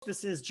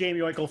This is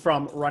Jamie Oikle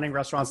from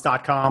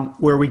runningrestaurants.com,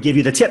 where we give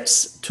you the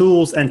tips,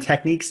 tools, and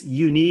techniques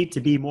you need to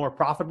be more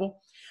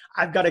profitable.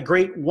 I've got a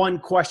great one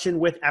question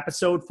with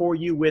episode for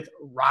you with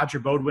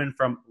Roger Beaudoin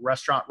from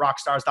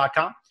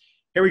restaurantrockstars.com.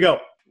 Here we go.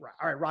 All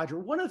right, Roger,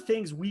 one of the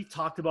things we've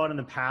talked about in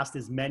the past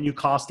is menu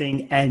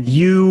costing, and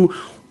you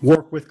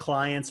work with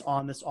clients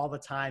on this all the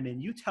time.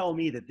 And you tell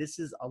me that this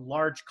is a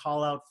large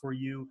call out for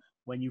you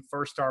when you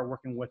first start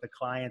working with a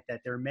client,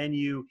 that their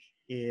menu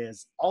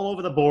is all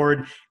over the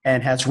board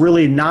and has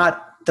really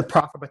not the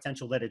profit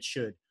potential that it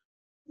should.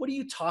 What do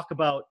you talk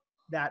about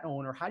that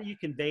owner? How do you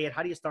convey it?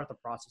 How do you start the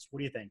process? What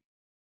do you think?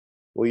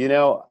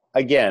 Well,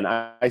 again,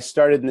 I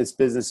started in this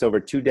business over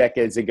 2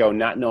 decades ago,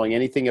 not knowing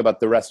anything about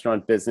the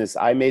restaurant business.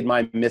 I made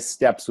my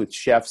missteps with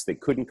chefs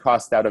that couldn't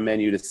cost out a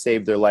menu to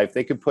save their life.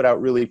 They could put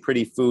out really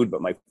pretty food,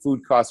 but my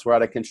food costs were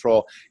out of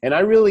control. And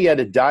I really had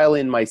to dial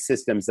in my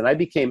systems, and I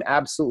became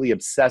absolutely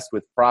obsessed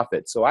with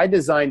profit. So I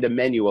designed a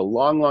menu a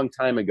long, long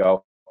time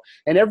ago.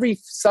 And every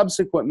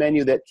subsequent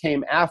menu that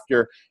came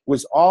after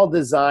was all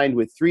designed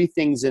with 3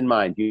 things in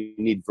mind. You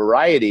need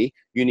variety,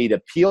 you need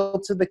appeal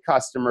to the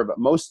customer, but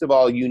most of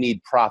all, you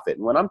need profit.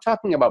 And when I'm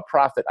talking about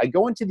profit, I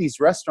go into these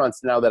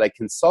restaurants now that I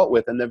consult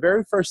with, and the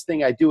very first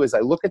thing I do is I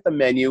look at the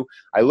menu,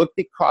 I look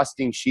at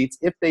costing sheets,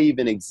 if they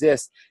even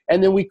exist,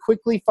 and then we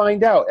quickly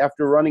find out,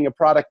 after running a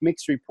product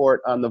mix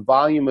report on the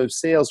volume of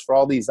sales for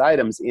all these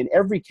items in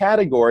every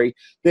category,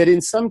 that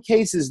in some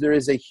cases there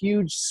is a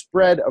huge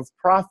spread of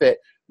profit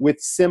with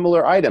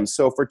similar items.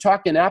 So if we're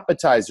talking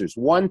appetizers,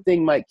 one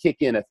thing might kick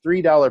in a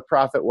 $3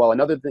 profit, while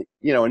another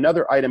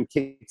item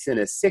kicks in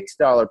a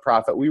 $6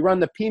 profit. We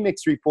run the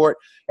PMix report,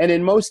 and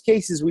in most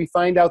cases, we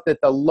find out that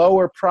the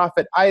lower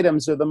profit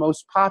items are the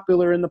most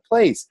popular in the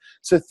place.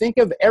 So think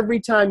of every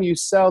time you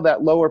sell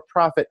that lower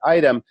profit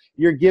item,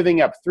 you're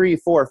giving up $3,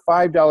 $4,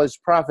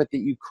 $5 profit that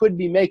you could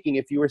be making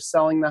if you were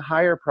selling the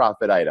higher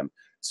profit item.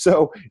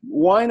 So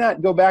why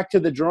not go back to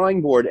the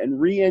drawing board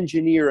and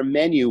re-engineer a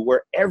menu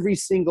where every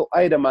single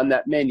item on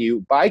that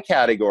menu by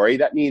category,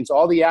 that means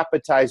all the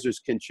appetizers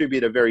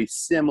contribute a very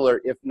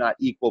similar, if not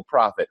equal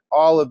profit.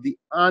 All of the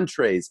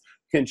entrees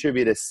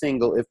contribute a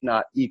single, if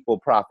not equal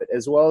profit,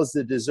 as well as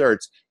the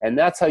desserts. And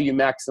that's how you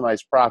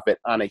maximize profit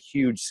on a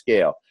huge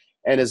scale.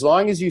 And as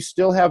long as you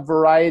still have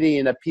variety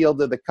and appeal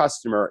to the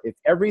customer, if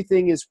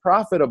everything is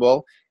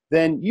profitable,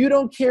 then you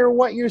don't care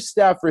what your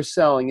staff are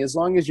selling, as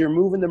long as you're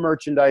moving the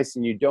merchandise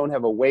and you don't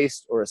have a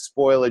waste or a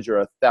spoilage or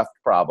a theft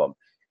problem.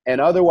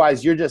 And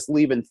otherwise, you're just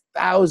leaving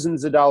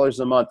thousands of dollars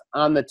a month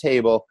on the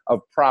table of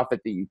profit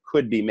that you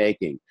could be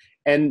making.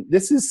 And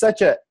this is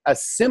such a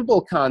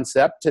simple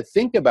concept to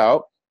think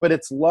about, but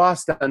it's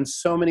lost on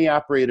so many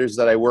operators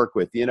that I work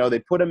with. You know, they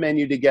put a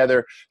menu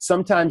together.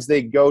 Sometimes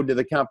they go to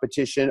the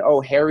competition.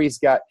 Oh, Harry's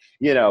got,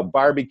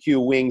 barbecue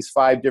wings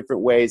 5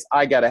 different ways.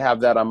 I got to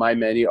have that on my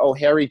menu. Oh,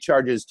 Harry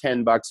charges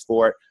 $10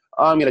 for it.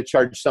 Oh, I'm going to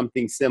charge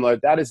something similar.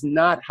 That is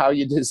not how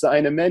you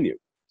design a menu.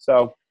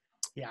 So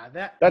yeah,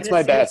 that's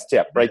my best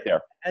tip right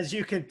there. As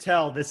you can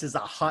tell, this is a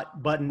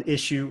hot button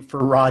issue for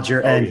Roger,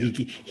 and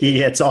he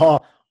gets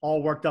all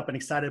worked up and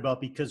excited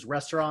about, because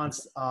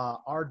restaurants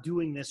are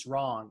doing this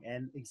wrong.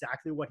 And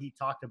exactly what he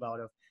talked about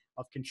of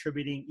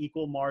contributing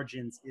equal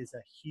margins is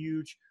a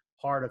huge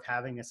part of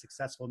having a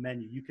successful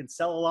menu. You can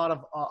sell a lot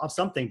of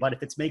something, but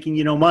if it's making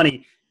you no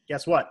money,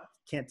 guess what?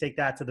 Can't take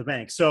that to the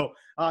bank. So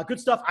good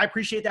stuff. I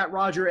appreciate that,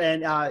 Roger.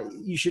 And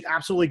you should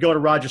absolutely go to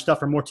Roger's stuff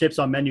for more tips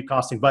on menu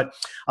costing. But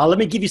let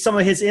me give you some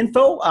of his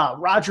info.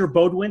 Roger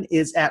Beaudoin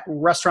is at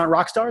Restaurant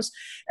Rockstars,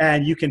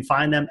 and you can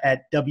find them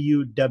at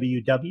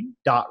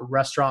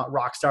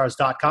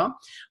www.restaurantrockstars.com.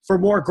 For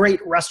more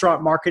great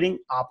restaurant marketing,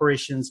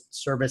 operations,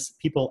 service,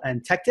 people,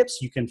 and tech tips,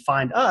 you can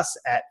find us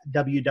at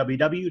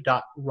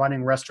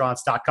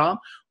www.runningrestaurants.com.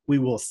 We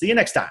will see you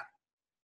next time.